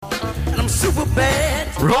I'm super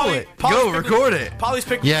bad. Roll it. Go, record it. Polly's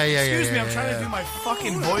pickled. Yeah. Excuse me, I'm trying to do my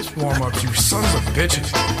fucking voice warm-ups, you sons of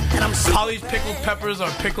bitches. And I'm Polly's pickled peppers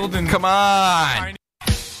are pickled in... Come on.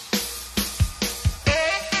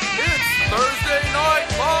 Thursday Night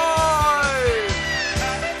Live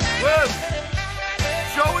with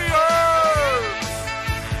Joey Herbs,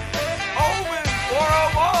 Omen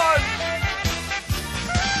 401,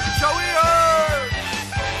 Joey Herbs,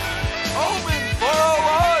 Omen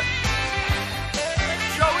 401,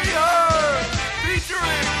 Joey Herbs,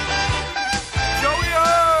 featuring Joey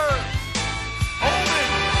Herbs, Omen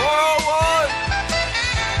 401,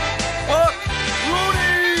 Buck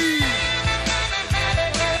Rooney.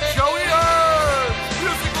 Joey Herbs,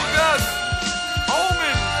 musical guest,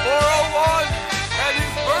 Omen 401, and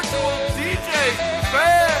his virtual DJ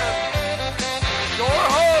band. Your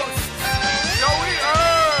host, Joey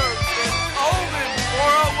Herbs and Omen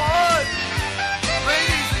 401.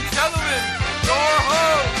 Ladies and gentlemen, your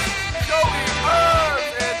host, Joey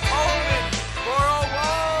Herbs and Omen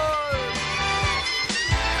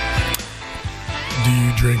 401. Do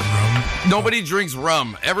you drink rum? Nobody drinks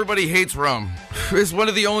rum. Everybody hates rum. It's one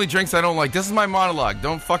of the only drinks I don't like. This is my monologue.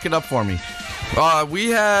 Don't fuck it up for me. We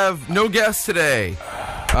have no guests today.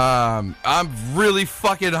 I'm really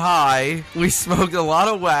fucking high. We smoked a lot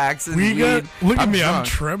of wax. And Look at me, I'm drunk.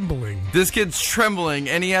 trembling. This kid's trembling,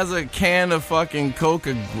 and he has a can of fucking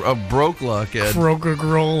Coca, Broke-La, kid.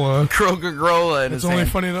 Coca-Cola in his It's only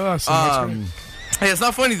hand. funny to us. And that's great. Hey, it's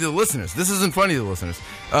not funny to the listeners. This isn't funny to the listeners.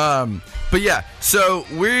 But yeah, so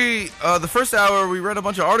the first hour, we read a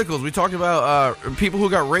bunch of articles. We talked about people who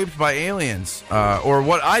got raped by aliens, or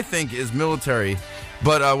what I think is military.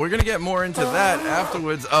 But we're going to get more into that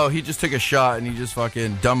afterwards. Oh, he just took a shot, and he just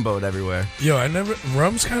fucking Dumboed everywhere. Yo,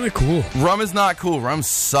 rum's kind of cool. Rum is not cool. Rum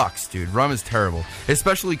sucks, dude. Rum is terrible,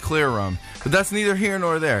 especially clear rum. But that's neither here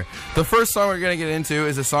nor there. The first song we're gonna get into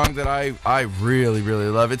is a song that I really, really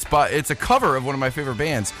love. It's a cover of one of my favorite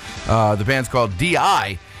bands. The band's called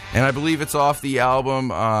D.I., and I believe it's off the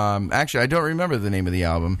album. Actually, I don't remember the name of the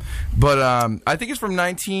album, but I think it's from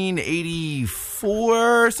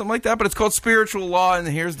 1984, something like that. But it's called Spiritual Law, and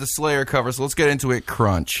here's the Slayer cover. So let's get into it.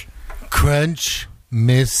 Crunch,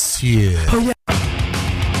 Monsieur. Oh yeah.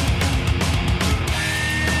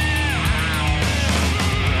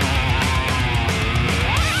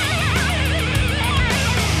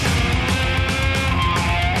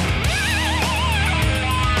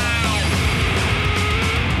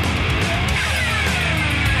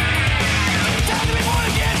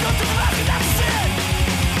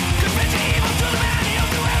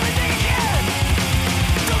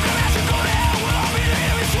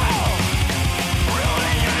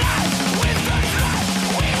 With the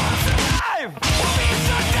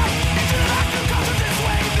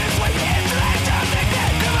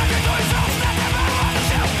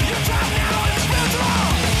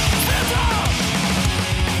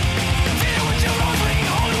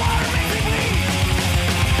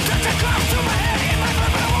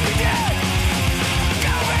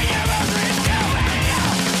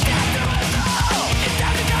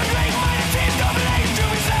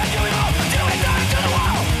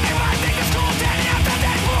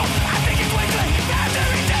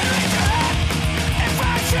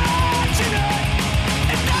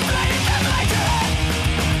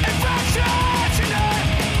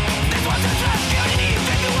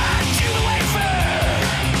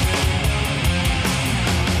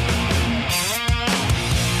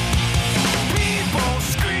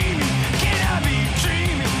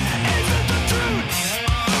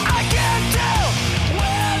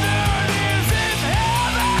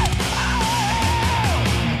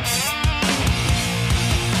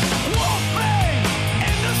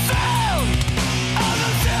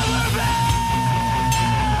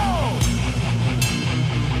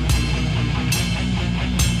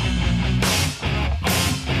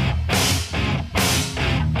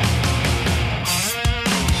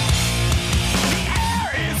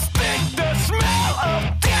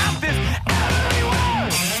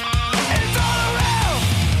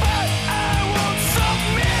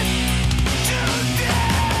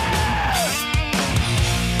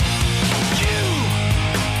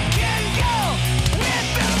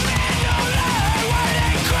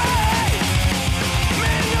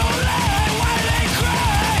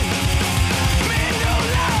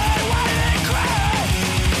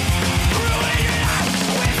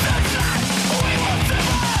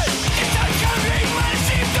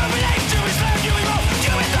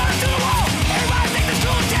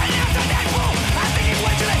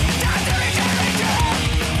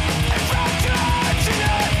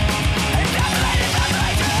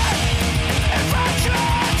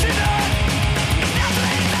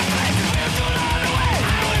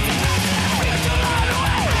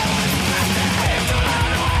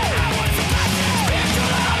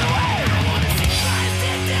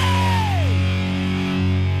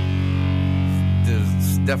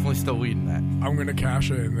definitely still weed in that. I'm gonna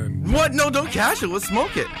cash it and then What? No, don't cash it. Let's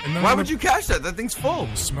smoke it. Why would you cash that? That thing's full.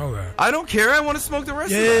 smell that. I don't care. I want to smoke the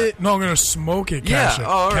rest of Yeah, that. no, I'm gonna smoke it. Cash it. Oh,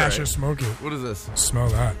 all cash right. it, smoke it. What is this? Smell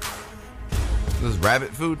that. This is rabbit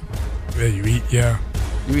food? Yeah, you eat. Yeah,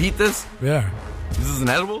 You eat this? yeah. This is an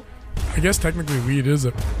edible? I guess technically weed is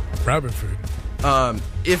a rabbit food.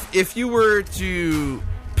 If you were to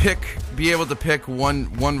be able to pick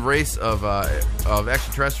one race of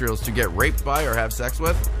extraterrestrials to get raped by or have sex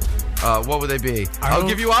with, what would they be? I'll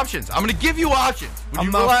give you options. I'm gonna give you options. Would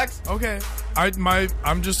you relax? Okay.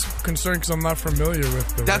 I'm just concerned because I'm not familiar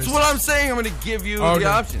with the. That's races. what I'm saying. I'm gonna give you the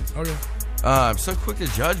options. Okay. I'm so quick to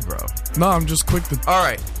judge, bro. No, I'm just quick to. All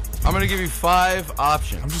right, I'm gonna give you 5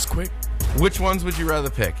 options. I'm just quick. Which ones would you rather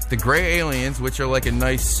pick? The gray aliens, which are like a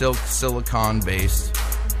nice silicon based.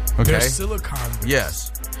 Okay. They're silicon.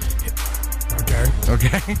 Yes. Okay.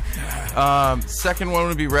 Okay. Second one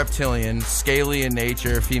would be reptilian, scaly in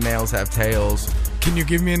nature. Females have tails. Can you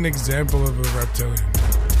give me an example of a reptilian?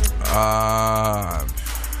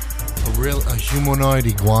 A humanoid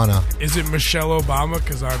iguana. Is it Michelle Obama?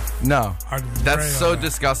 Because No. I'd That's ray so on that.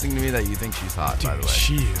 disgusting to me that you think she's hot, by the way.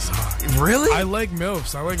 She is hot. Really? I like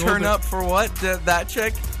MILFs. I like Turn older, up for what? That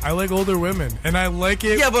chick? I like older women, and I like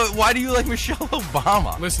it. Yeah, but why do you like Michelle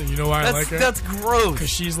Obama? Listen, you know why I like her? That's gross. Because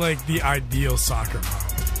she's like the ideal soccer mom,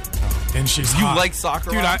 and she's You hot. like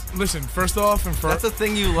soccer dude. moms? Listen. First off, That's a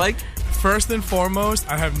thing you like? first and foremost,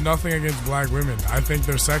 I have nothing against black women. I think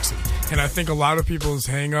they're sexy, and I think a lot of people's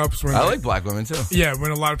hang-ups when I like black women too. Yeah,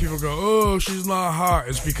 when a lot of people go, "Oh, she's not hot,"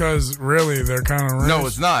 it's because really they're kind of. No,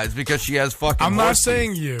 it's not. It's because she has fucking. I'm not horse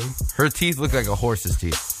saying teeth. you. Her teeth look like a horse's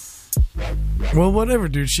teeth. Well, whatever,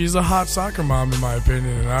 dude. She's a hot soccer mom, in my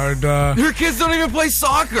opinion, and I would. Her kids don't even play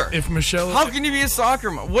soccer. If Michelle, How can you be a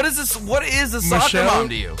soccer mom? What is this? What is a soccer Michelle, mom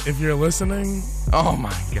to you? If you're listening, Oh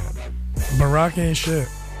my god. Barack ain't shit.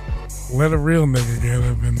 Let a real nigga get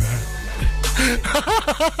up in there.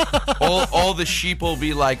 all the sheep will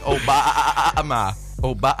be like Obama.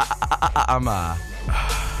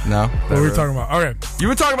 No. What are we talking about? Okay. You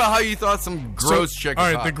were talking about how you thought some gross chick was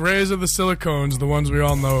All right, hot. the grays are the silicones, the ones we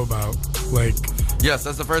all know about. Like, Yes,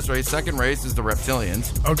 that's the first race. Second race is the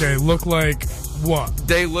reptilians. okay, look like what?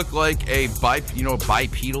 They look like you know what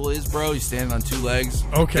bipedal is, bro? You standing on 2 legs.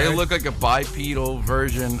 Okay. They look like a bipedal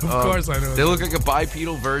version of course I know They that. look like a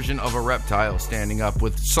bipedal version of a reptile standing up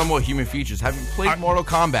with somewhat human features. Have you played Mortal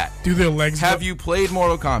Kombat? Do their legs? Have you played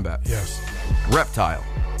Mortal Kombat? Yes. Reptile.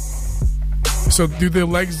 So do their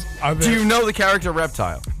legs? Do you know the character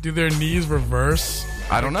Reptile? Do their knees reverse?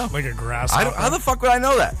 I don't know. Like a grasshopper? How the fuck would I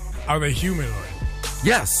know that? Are they humanoid?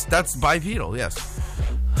 Yes, that's bipedal, yes.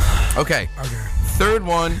 Okay. Okay. Third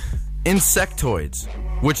one, insectoids,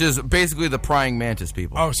 which is basically the praying mantis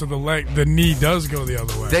people. Oh, so the knee does go the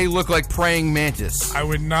other way. They look like praying mantis. I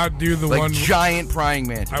would not do the Like one. giant praying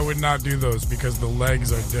mantis. I would not do those because the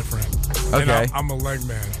legs are different. Okay. And I'm a leg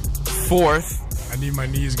man. Fourth, I need my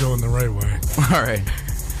knees going the right way. all right.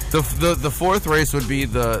 The fourth race would be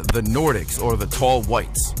the Nordics, or the tall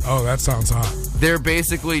whites. Oh, that sounds hot. They're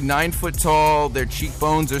basically 9 foot tall. Their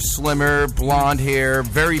cheekbones are slimmer, blonde hair,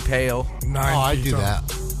 very pale. 9 Oh, I feet do tall. that.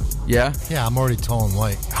 Yeah? Yeah, I'm already tall and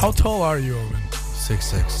white. How tall are you, Omen?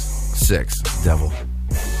 6'6". 6. Devil.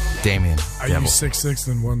 Damien. Are Devil. you 6'6"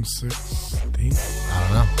 and 116? I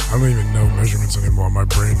don't know. I don't even know measurements anymore. My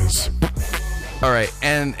brain is. All right,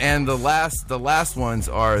 and the last ones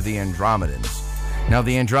are the Andromedans. Now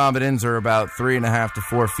the Andromedans are about 3.5 to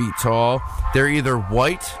 4 feet tall. They're either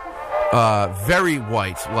white, very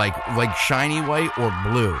white, like shiny white, or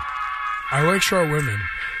blue. I like short women.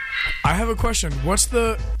 I have a question. What's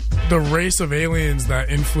the race of aliens that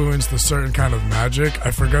influenced a certain kind of magic?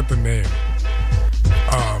 I forgot the name.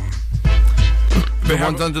 The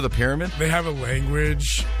ones under the pyramid? They have a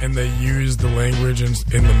language, and they use the language in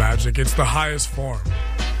the magic. It's the highest form.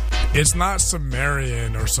 It's not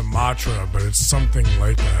Sumerian or Sumatra, but it's something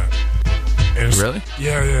like that. Really?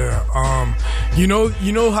 Yeah. You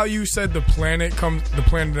know how you said the planet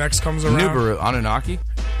X comes around? Nibiru, Anunnaki?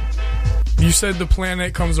 You said the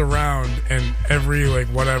planet comes around and every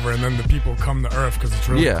whatever, and then the people come to Earth because it's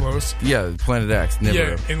really close. Yeah, Planet X, Nibiru.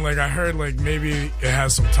 Yeah, and I heard maybe it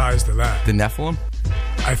has some ties to that. The Nephilim?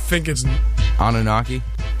 I think it's Anunnaki?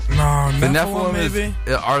 no The Nephilim, Nephilim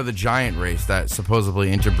maybe. are the giant race that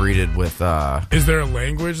supposedly interbreeded with Is there a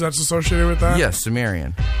language that's associated with that? yes,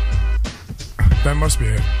 Sumerian. That must be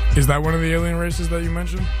it. Is that one of the alien races that you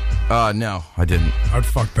mentioned? No, I didn't. I'd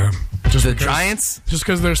fuck them. The giants? Just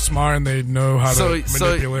because they're smart and they know how to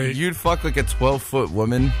manipulate. So you'd fuck like a 12-foot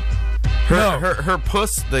woman? No. Her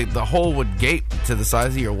puss, the hole would gape to the size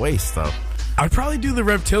of your waist, though. I'd probably do the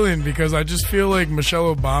reptilian because I just feel like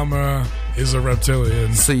Michelle Obama is a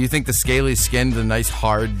reptilian. So you think the scaly skin, the nice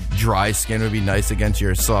hard dry skin would be nice against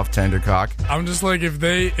your soft tender cock? I'm just like if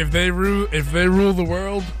they rule the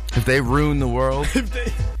world, If they ruin the world?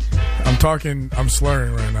 I'm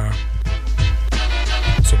slurring right now.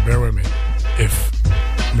 So bear with me. If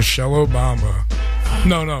Michelle Obama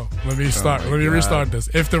No, let me start. Let me restart this.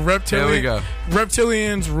 If the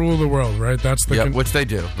reptilians rule the world, right? That's the which they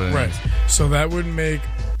do. But right. So that would make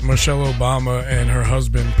Michelle Obama and her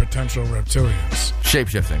husband potential reptilians.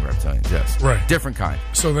 Shape-shifting reptilians, yes. Right. Different kind.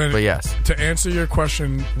 So then, but yes. To answer your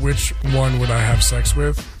question, which one would I have sex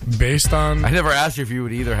with? Based on... I never asked you if you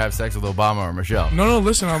would either have sex with Obama or Michelle. No,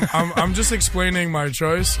 listen, I'm just explaining my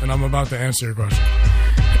choice, and I'm about to answer your question.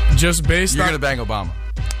 Just based You're on... going to bang Obama.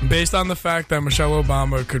 Based on the fact that Michelle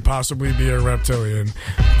Obama could possibly be a reptilian,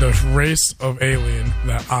 the race of alien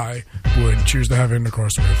that I would choose to have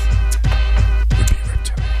intercourse with would be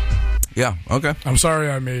reptilian. Yeah, okay. I'm sorry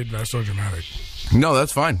I made that so dramatic. No,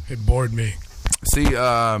 that's fine. It bored me. See,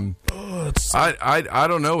 I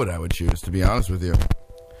don't know what I would choose, to be honest with you.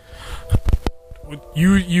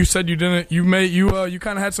 You said you didn't. You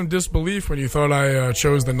kind of had some disbelief when you thought I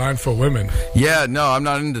chose the 9-foot women. Yeah, no, I'm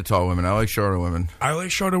not into tall women. I like shorter women. I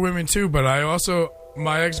like shorter women too, but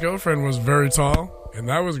my ex-girlfriend was very tall, and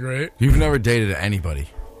that was great. You've never dated anybody.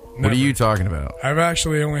 Never. What are you talking about? I've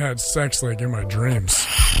actually only had sex like in my dreams.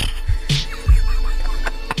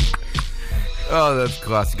 Oh, that's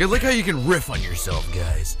classic. I like how you can riff on yourself,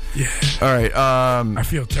 guys. Yeah. All right. I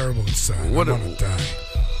feel terrible inside. I want to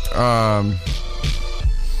die.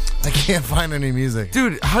 I can't find any music.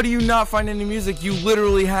 Dude, how do you not find any music? You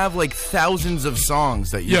literally have like thousands of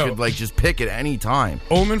songs that you could like just pick at any time.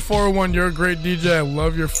 Omen 401, you're a great DJ. I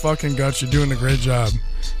love your fucking guts. You're doing a great job.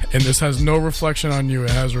 And this has no reflection on you.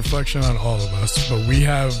 It has reflection on all of us. But we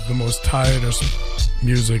have the most tiredest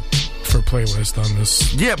music for playlist on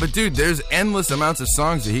this. Yeah, but dude, there's endless amounts of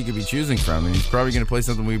songs that he could be choosing from, and he's probably going to play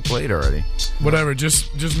something we played already. Whatever,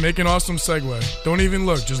 just make an awesome segue. Don't even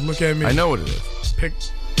look. Just look at me. I know what it is. Pick...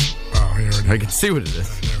 Oh, he already... I can see what it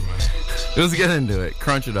is. Never mind. Let's get into it.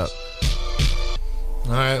 Crunch it up.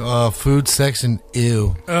 All right, food, sex, and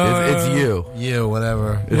ew. It's you. You,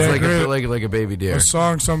 whatever. It's like a baby deer. A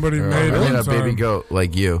song somebody made Or one a baby time. goat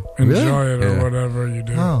like you. Enjoy it or Yeah. whatever you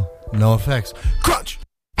do. Oh, no effects. Crunch!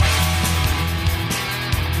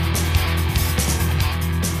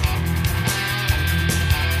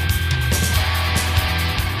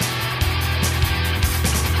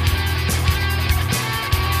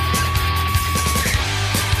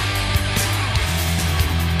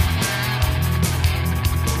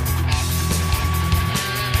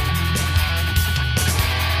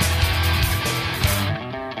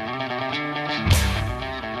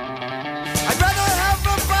 I'd rather have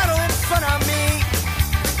a bottle in front of me.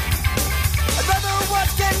 I'd rather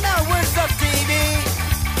watch 10 hours of TV.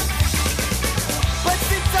 But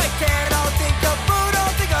since I can't, I'll think of food,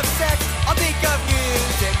 I'll think of sex, I'll think of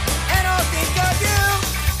music, and I'll think of you.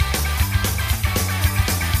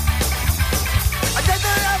 I'd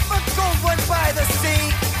rather have a cold one by the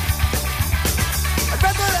sea. I'd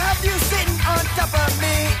rather have you sitting on top of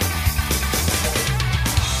me.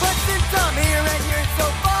 But since I'm here and you're so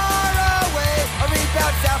far away, a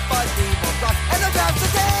rebound's out for the evil cross and the drops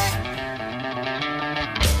of day.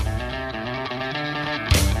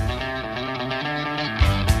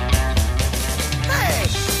 Hey!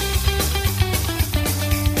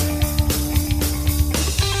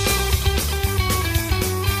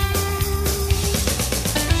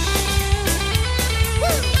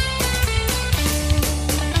 Woo!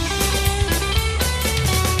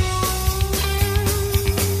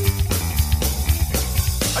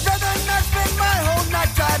 I'd rather not spend my whole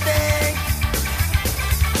night driving.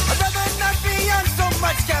 I'd rather not be on so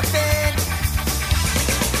much caffeine.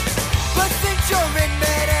 But since you're in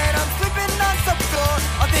bed and I'm sleeping on some floor,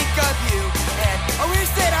 I'll think of you and I wish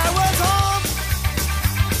that I was home.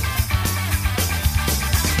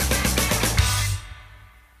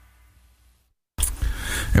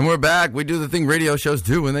 And we're back. We do the thing radio shows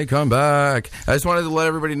do when they come back. I just wanted to let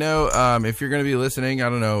everybody know, if you're going to be listening, I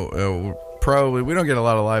don't know, probably, we don't get a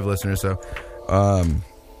lot of live listeners, so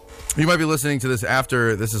you might be listening to this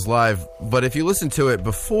after this is live, but if you listen to it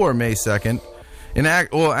before May 2nd,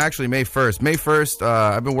 actually May 1st. May 1st,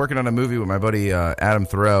 I've been working on a movie with my buddy Adam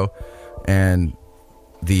Thoreau, and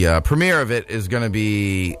the premiere of it is going to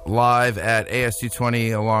be live at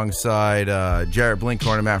AS220 alongside Jarrett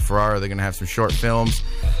Blinkhorn and Matt Ferrara. They're going to have some short films.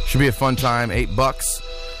 Should be a fun time, $8.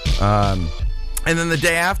 And then the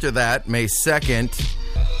day after that, May 2nd,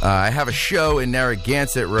 I have a show in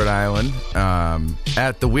Narragansett, Rhode Island,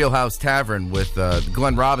 at the Wheelhouse Tavern with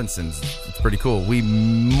Glenn Robinson's. It's pretty cool. We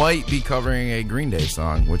might be covering a Green Day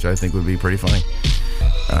song, which I think would be pretty funny.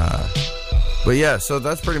 But yeah, so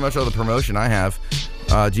that's pretty much all the promotion I have.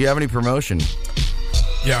 Do you have any promotion?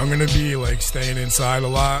 Yeah, I'm going to be like staying inside a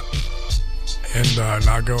lot and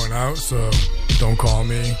not going out, so don't call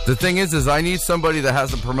me. The thing is I need somebody that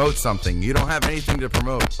has to promote something. You don't have anything to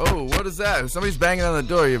promote. Oh, what is that? Somebody's banging on the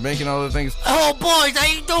door. You're making all the things. Oh, boys, how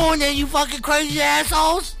you doing there, you fucking crazy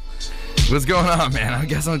assholes? What's going on, man? I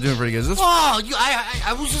guess I'm doing pretty good. Is this... Oh,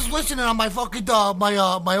 I was just listening on my fucking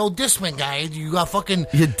my old Discman guy. You got fucking...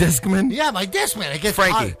 Your Discman? Yeah, my Discman. It gets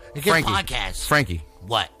Frankie. podcasts. Frankie.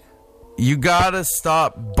 What? You gotta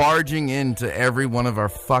stop barging into every one of our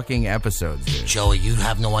fucking episodes, dude. Joey, you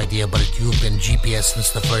have no idea, but you've been GPS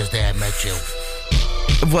since the first day I met you.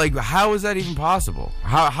 Like, how is that even possible?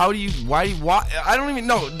 How do you... Why? I don't even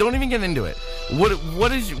know. Don't even get into it.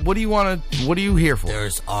 What do you want to... What are you here for?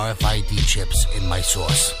 There's RFID chips in my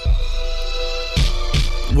sauce.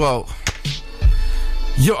 Well...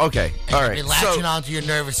 Okay. And All I've right. been latching onto your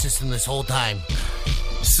nervous system this whole time.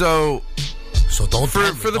 So don't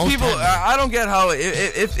for the people, I don't get how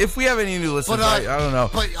if we have any new listeners, I don't know.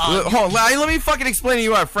 Hold on, let me fucking explain to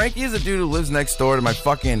you why. Frankie is a dude who lives next door to my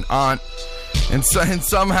fucking aunt, and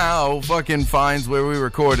somehow fucking finds where we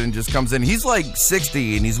record and just comes in. He's like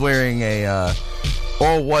 60 and he's wearing a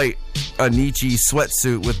all white Nietzsche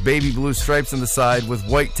sweatsuit with baby blue stripes on the side with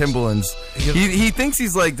white Timberlands. He thinks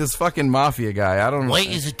he's like this fucking mafia guy. I don't know. White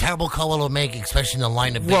is a terrible color to make, especially in the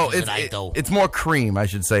line of business that I do. It's more cream, I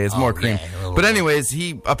should say. It's more cream. Yeah, but anyways,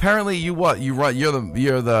 he apparently you're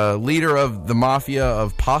the leader of the mafia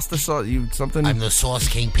of pasta sauce. Something. I'm the sauce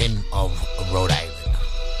kingpin of Rhode Island.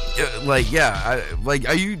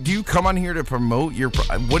 Do you come on here to promote you're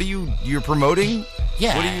promoting?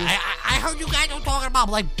 Yeah, I heard you guys were talking about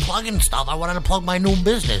like plugging stuff. I wanted to plug my new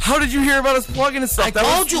business. How did you hear about us plugging stuff? I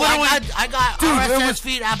told you I got RSS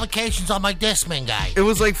feed applications on my Discman guy. It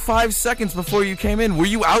was like 5 seconds before you came in. Were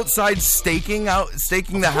you outside staking the house?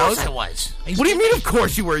 Of course I was. What do you mean? Of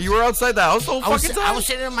course you were. You were outside the house the whole fucking time. I was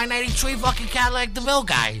sitting in my 93 fucking Cadillac DeVille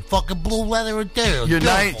guy, fucking blue leather interior.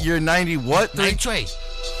 You're 90 what? 93.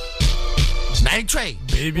 93.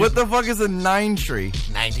 Baby. What the fuck is a 9 tree?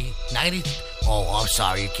 90. Oh, I'm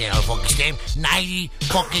sorry, you can't understand. 90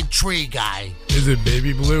 fucking tree guy. Is it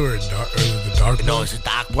baby blue or the dark blue? No, it's a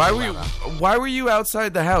dark blue. Why were you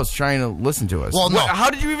outside the house trying to listen to us? Well, no.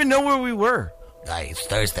 How did you even know where we were? It's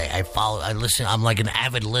Thursday. I listen. I'm like an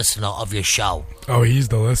avid listener of your show. Oh, he's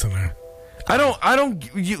the listener.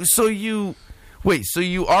 So you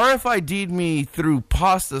RFID'd me through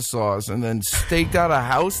pasta sauce and then staked out a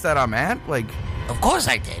house that I'm at? Like, of course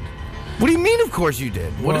I did. What do you mean, of course you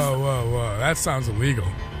did? Whoa. That sounds illegal.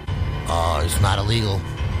 It's not illegal.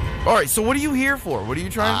 All right, so what are you here for? What are you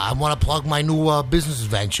trying I want to plug my new business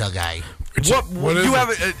venture guy. What is you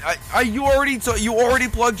it? have? You already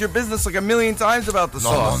plugged your business like a million times about the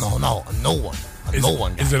sauce. No. No one. No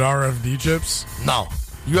one. Is it RFD chips? No.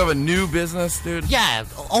 You have a new business, dude? Yeah.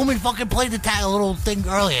 Omen fucking played the little thing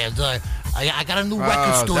earlier. I got a new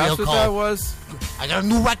record studio that's called... what that was? I got a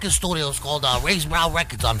new record studio. It's called Raised Brow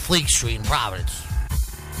Records on Fleet Street in Providence.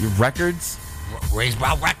 Your records? Raised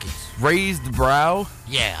Brow Records. Raised Brow?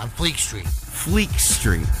 Yeah, on Fleet Street. Fleek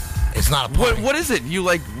Street. It's not a party. What is it?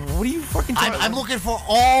 What are you fucking talking about? I'm looking for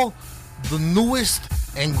all the newest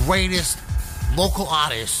and greatest local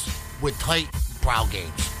artists with tight brow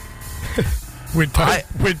games. With tight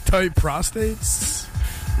prostates?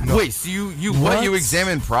 No. Wait, so you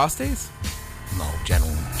examine prostates? No,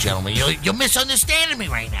 gentlemen, you're misunderstanding me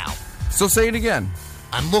right now. So say it again.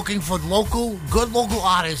 I'm looking for good local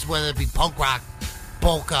artists, whether it be punk rock,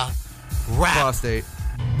 polka, rap. Prostate.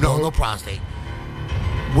 No prostate.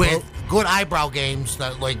 With good eyebrow games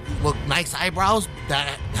that look nice eyebrows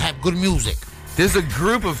that have good music. There's a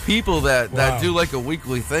group of people that do like a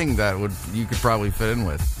weekly thing that you could probably fit in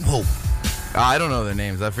with. Who? I don't know their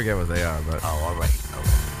names. I forget what they are, but all right.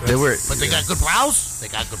 But they got good brows.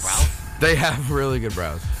 They have really good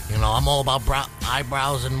brows. You know, I'm all about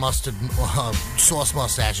eyebrows and mustard sauce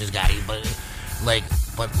mustaches, guy. But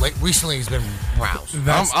recently he's been brows.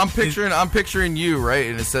 I'm picturing you, right?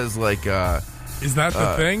 And it says like. Is that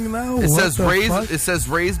the thing now? It says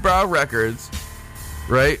Raised Brow Records,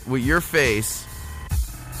 right? With your face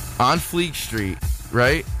on Fleek Street.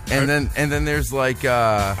 Right, and then there's like.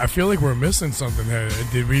 I feel like we're missing something here.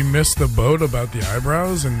 Did we miss the boat about the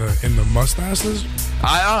eyebrows and the mustaches?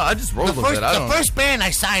 I just rolled with it. The first band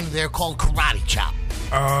I signed, they're called Karate Chop.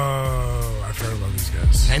 Oh, I've heard about these guys.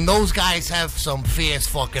 eyebrows. And those guys have some fierce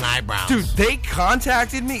fucking eyebrows. Dude, they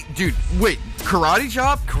contacted me. Dude, wait, Karate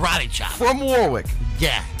Chop? Karate Chop. From Warwick.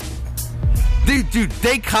 Yeah. Dude,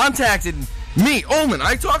 they contacted me. Omen,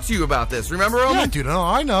 I talked to you about this. Remember, Omen? Yeah, dude,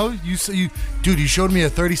 I know. You showed me a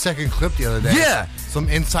 30-second clip the other day. Yeah. Some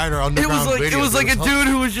insider underground video. It was like a dude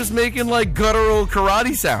who was just making like guttural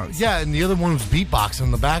karate sounds. Yeah, and the other one was beatboxing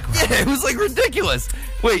in the background. Yeah, it was like ridiculous.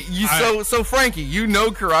 Wait, so Frankie, you know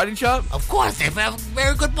Karate Chop? Of course, they're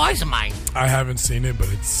very good boys of mine. I haven't seen it, but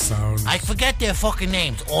it sounds... I forget their fucking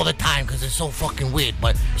names all the time because they're so fucking weird,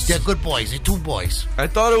 but they're good boys. They're two boys. I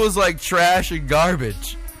thought it was like trash and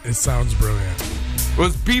garbage. It sounds brilliant. It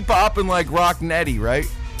was bebop and like Rock Netty, right?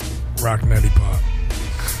 Rock Netty Pop.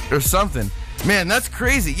 Or something. Man, that's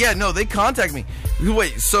crazy. Yeah, no, they contact me.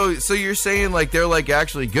 Wait, so you're saying like they're like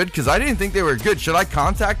actually good? Because I didn't think they were good. Should I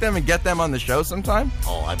contact them and get them on the show sometime?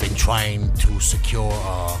 Oh, I've been trying to secure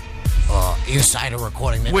insider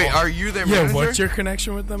recording. Wait, are you their manager? Yeah, what's your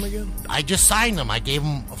connection with them again? I just signed them. I gave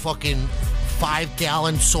them a fucking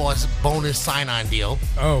 5-gallon sauce bonus sign-on deal.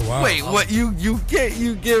 Oh wow! Wait, what you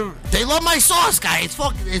give? They love my sauce, guy. It's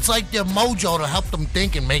like their mojo to help them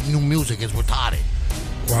think and make new music is retarded.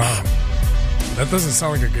 Wow, that doesn't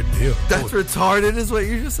sound like a good deal. That's retarded, is what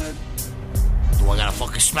you just said. Do I gotta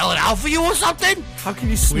fucking spell it out for you or something? How can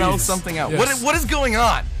you smell Please. something out? Yes. What is going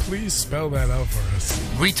on? Please spell that out for us.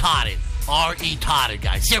 Retarded. R-E-tarded,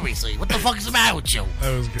 guys. Seriously, what the fuck is the matter with you?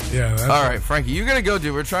 That was good. Yeah. That's All right, Frankie, you gotta go,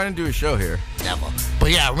 dude. We're trying to do a show here. Never.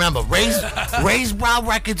 But yeah, remember, Raised Brow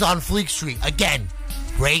Records on Fleet Street. Again,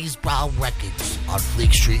 Raised Brow Records on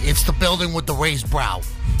Fleet Street. It's the building with the raised brow.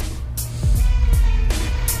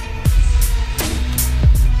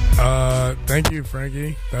 Thank you,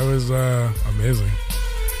 Frankie. That was amazing.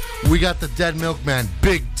 We got the Dead Milkman.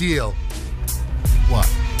 Big deal. What?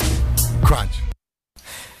 Crunch.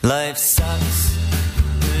 Life sucks,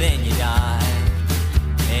 then you die,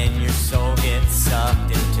 and your soul gets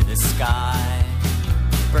sucked into the sky.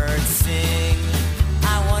 Birds sing,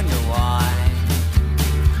 I wonder why.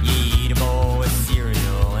 You eat a bowl of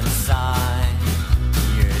cereal and sigh.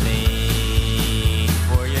 You're late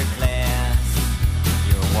for your class.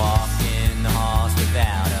 You're walking the halls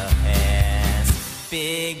without a pass.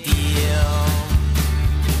 Big deal.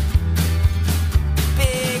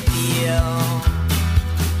 Big deal.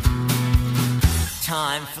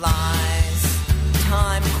 Time flies,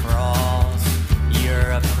 time crawls.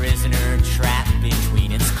 You're a prisoner trapped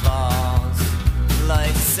between its claws.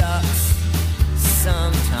 Life sucks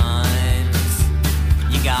sometimes.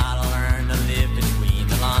 You gotta learn to live between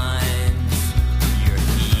the lines. Your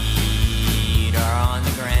feet are on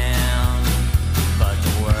the ground, but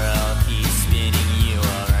the world keeps spinning you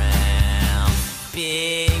around.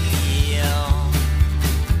 Big deal.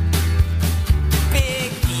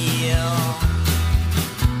 Big deal.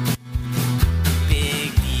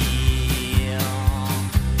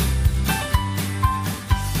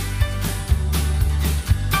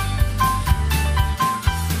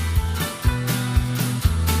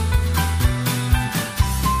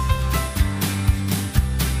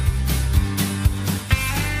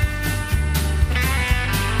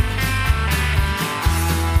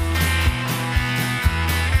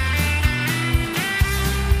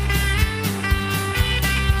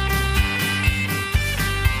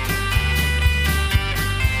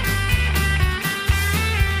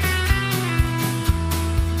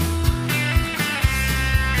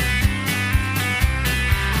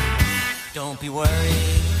 Don't be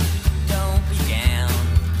worried, don't be down.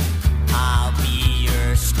 I'll be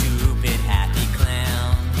your stupid happy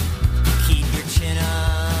clown. Keep your chin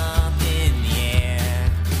up in the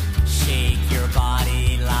air. Shake your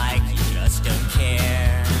body like you just don't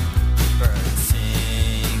care. Birds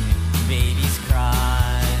sing, babies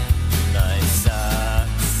cry. Life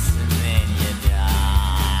sucks and then you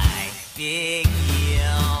die. Big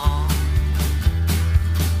deal.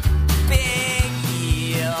 Big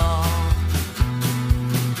deal.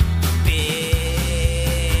 Big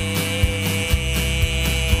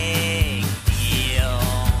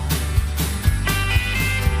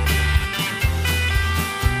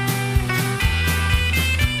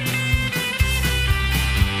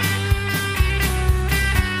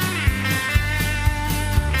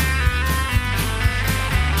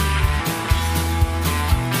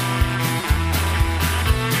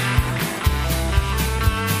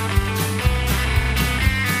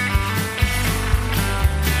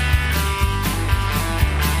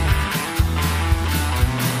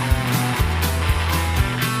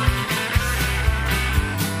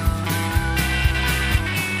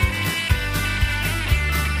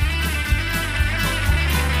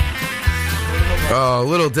Oh,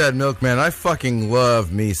 Little Dead Milkman. I fucking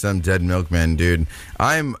love me some Dead Milkman, dude.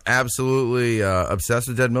 I'm absolutely obsessed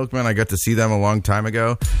with Dead Milkman. I got to see them a long time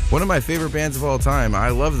ago. One of my favorite bands of all time. I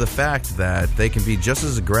love the fact that they can be just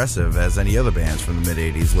as aggressive as any other bands from the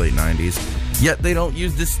mid-'80s, late 90s, yet they don't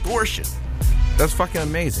use distortion. That's fucking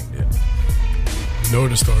amazing, dude. No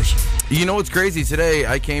distortion. You know what's crazy? Today,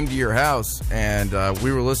 I came to your house, and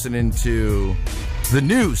we were listening to the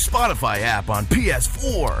new Spotify app on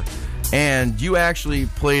PS4. And you actually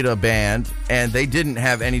played a band, and they didn't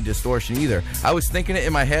have any distortion either. I was thinking it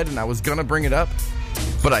in my head, and I was going to bring it up,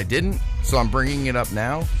 but I didn't, so I'm bringing it up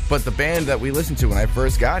now. But the band that we listened to when I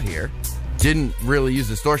first got here didn't really use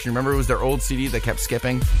distortion. Remember, it was their old CD that kept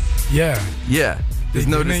skipping? Yeah. Yeah. There's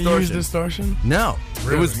no distortion. Use distortion? No.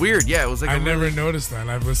 Really? It was weird. Yeah, it was like I never noticed that.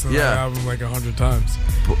 I've listened to that album like 100 times.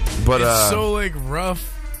 But it's so like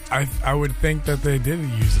rough. I would think that they didn't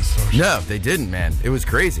use distortion. No, they didn't, man. It was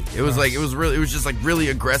crazy. It was like it was just like really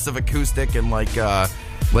aggressive acoustic and like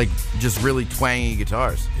just really twangy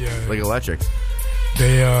guitars. Yeah. Like electrics.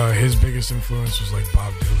 His biggest influence was like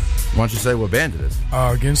Bob Dylan. Why don't you say what band it is?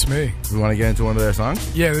 Against Me. You want to get into one of their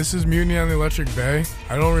songs? Yeah, this is Mutiny on the Electric Bay.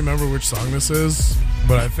 I don't remember which song this is,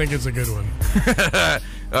 but I think it's a good one.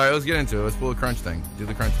 All right, let's get into it. Let's pull a crunch thing. Do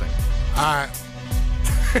the crunch thing. All right.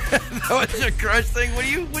 That was your crunch thing? What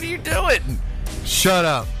are you doing? Shut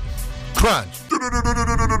up. Crunch. You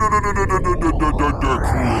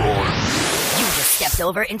just stepped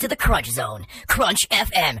over into the crunch zone. Crunch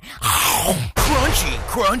FM. Crunchy.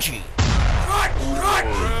 Crunch.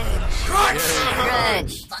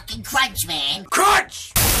 Fucking crunch, man.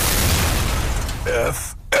 Crunch!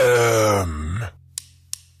 FM.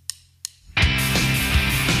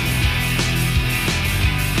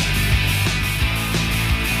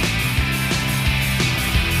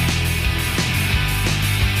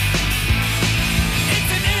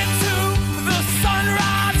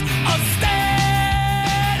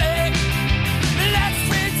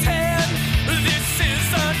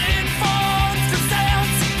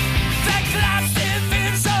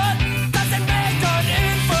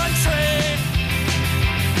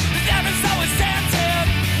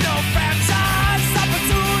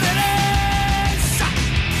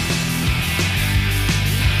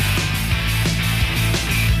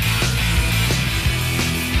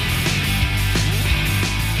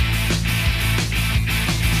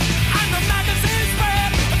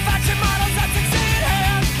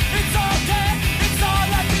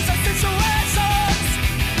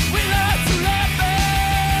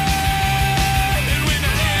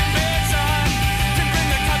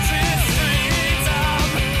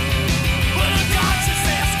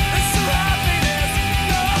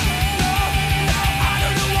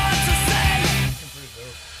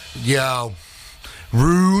 Yo,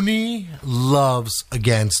 Rooney loves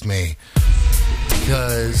Against Me.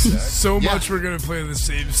 Because so much we're going to play the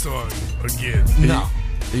same song again. No.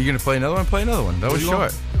 Are you going to play another one? Play another one. That was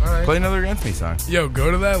short. All right. Play another Against Me song. Yo,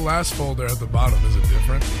 go to that last folder at the bottom. Is it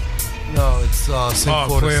different? No, it's Sync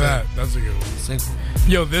 4 play to that. Sync. That's a good one. Sync 4.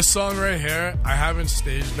 Yo, this song right here, I haven't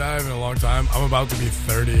stage dived in a long time. I'm about to be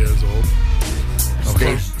 30 years old.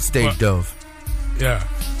 Okay. Stage dove. Yeah.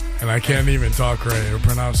 And I can't even talk right or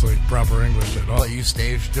pronounce like proper English at all. But you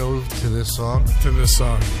stage dove to this song? To this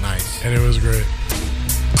song. Nice. And it was great.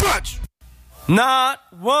 Clutch! Not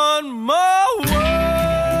one more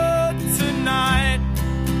word tonight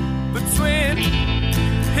between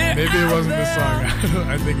here Maybe it wasn't this song.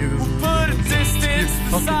 I think it is. Put a distance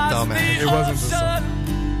besides dumbass. the It wasn't this song.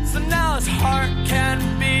 ocean. So now his heart can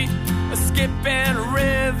beat a skipping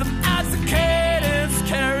rhythm as the cadence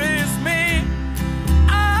carries me.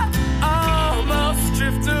 I almost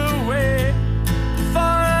drift away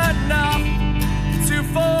far enough to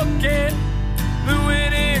forget. But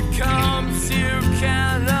when it comes, you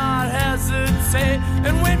cannot hesitate.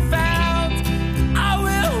 And when found, I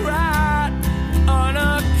will write an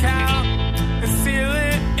account and seal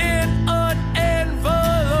it in an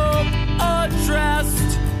envelope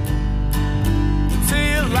addressed to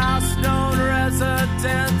your last known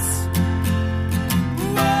residence.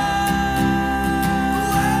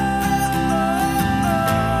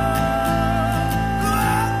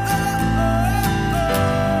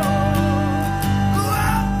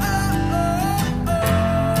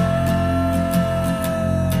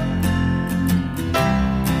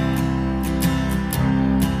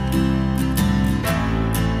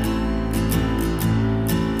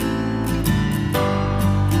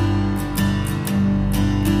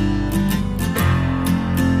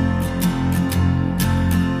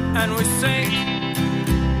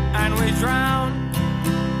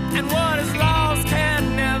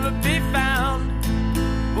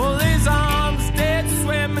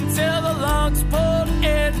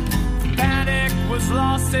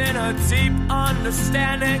 lies in a deep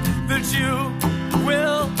understanding that you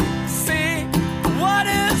will see what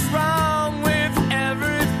is wrong with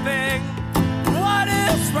everything. What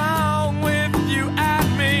is wrong with you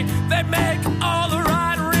and me? They make all the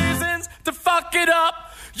right reasons to fuck it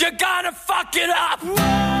up. You're gonna fuck it up.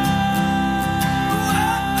 Whoa.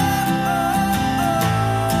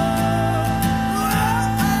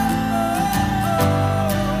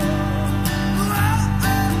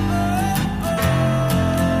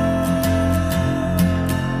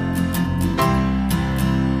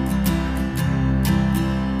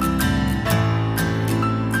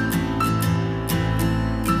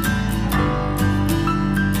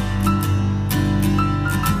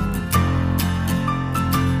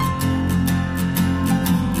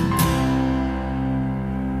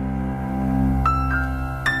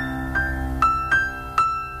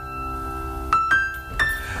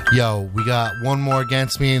 Yo, we got one more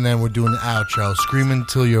against me, and then we're doing the outro. Screaming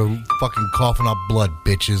until you're fucking coughing up blood,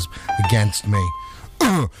 bitches, against me.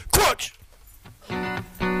 Crutch!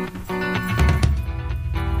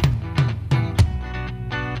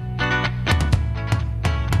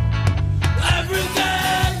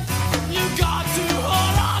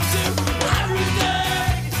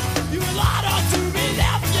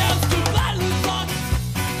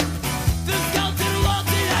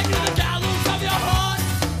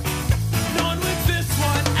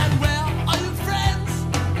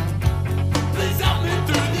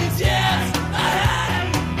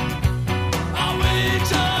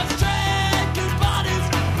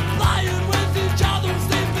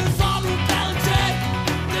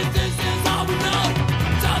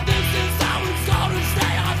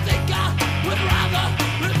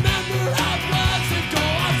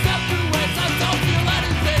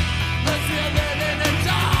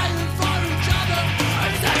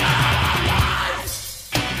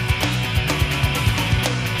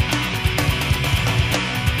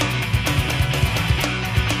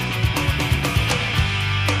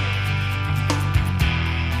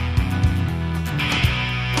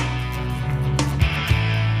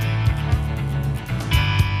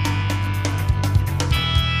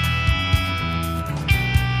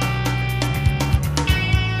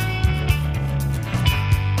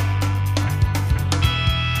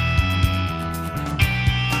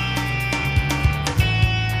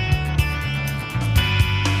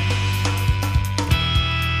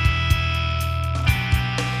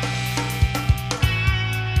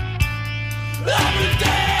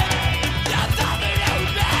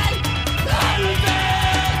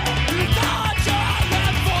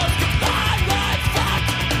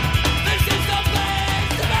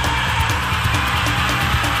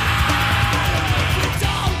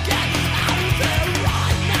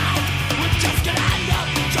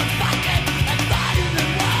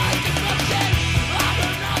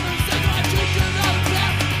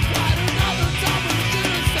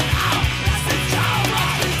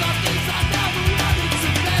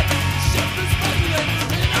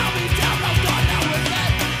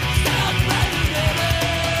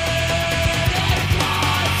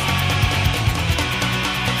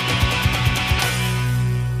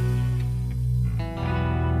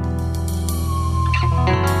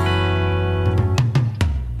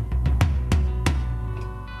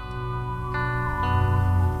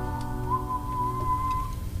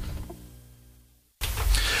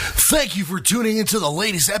 Thank you for tuning into the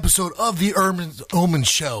latest episode of the Omen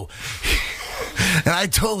Show. And I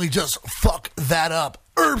totally just fucked that up.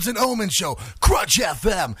 Herbs and Omen Show, Crutch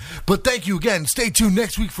FM. But thank you again. Stay tuned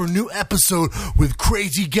next week for a new episode with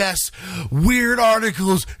crazy guests, weird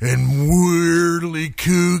articles, and weirdly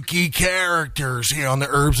kooky characters here on the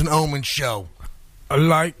Herbs and Omen Show. I'd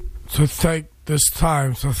like to take this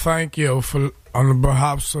time to thank you for, on the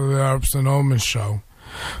behalf of the Herbs and Omen Show,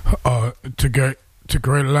 to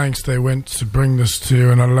great lengths they went to bring this to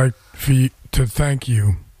you, and I'd like for you to thank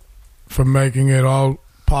you for making it all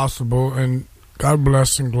possible, and God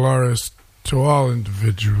bless and glorious to all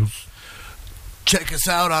individuals. Check us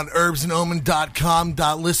out on herbsandomen.com,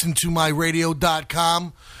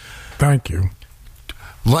 listentomyradio.com. Thank you.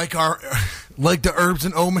 Like the Herbs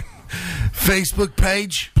and Omen Facebook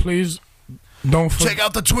page. Please don't check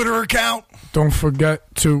out the Twitter account. Don't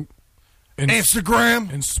forget to Instagram.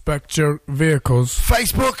 Inspect your vehicles.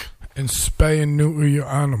 Facebook. And spay and neuter your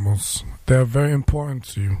animals. They're very important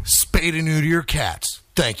to you. Spay and neuter your cats.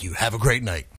 Thank you. Have a great night.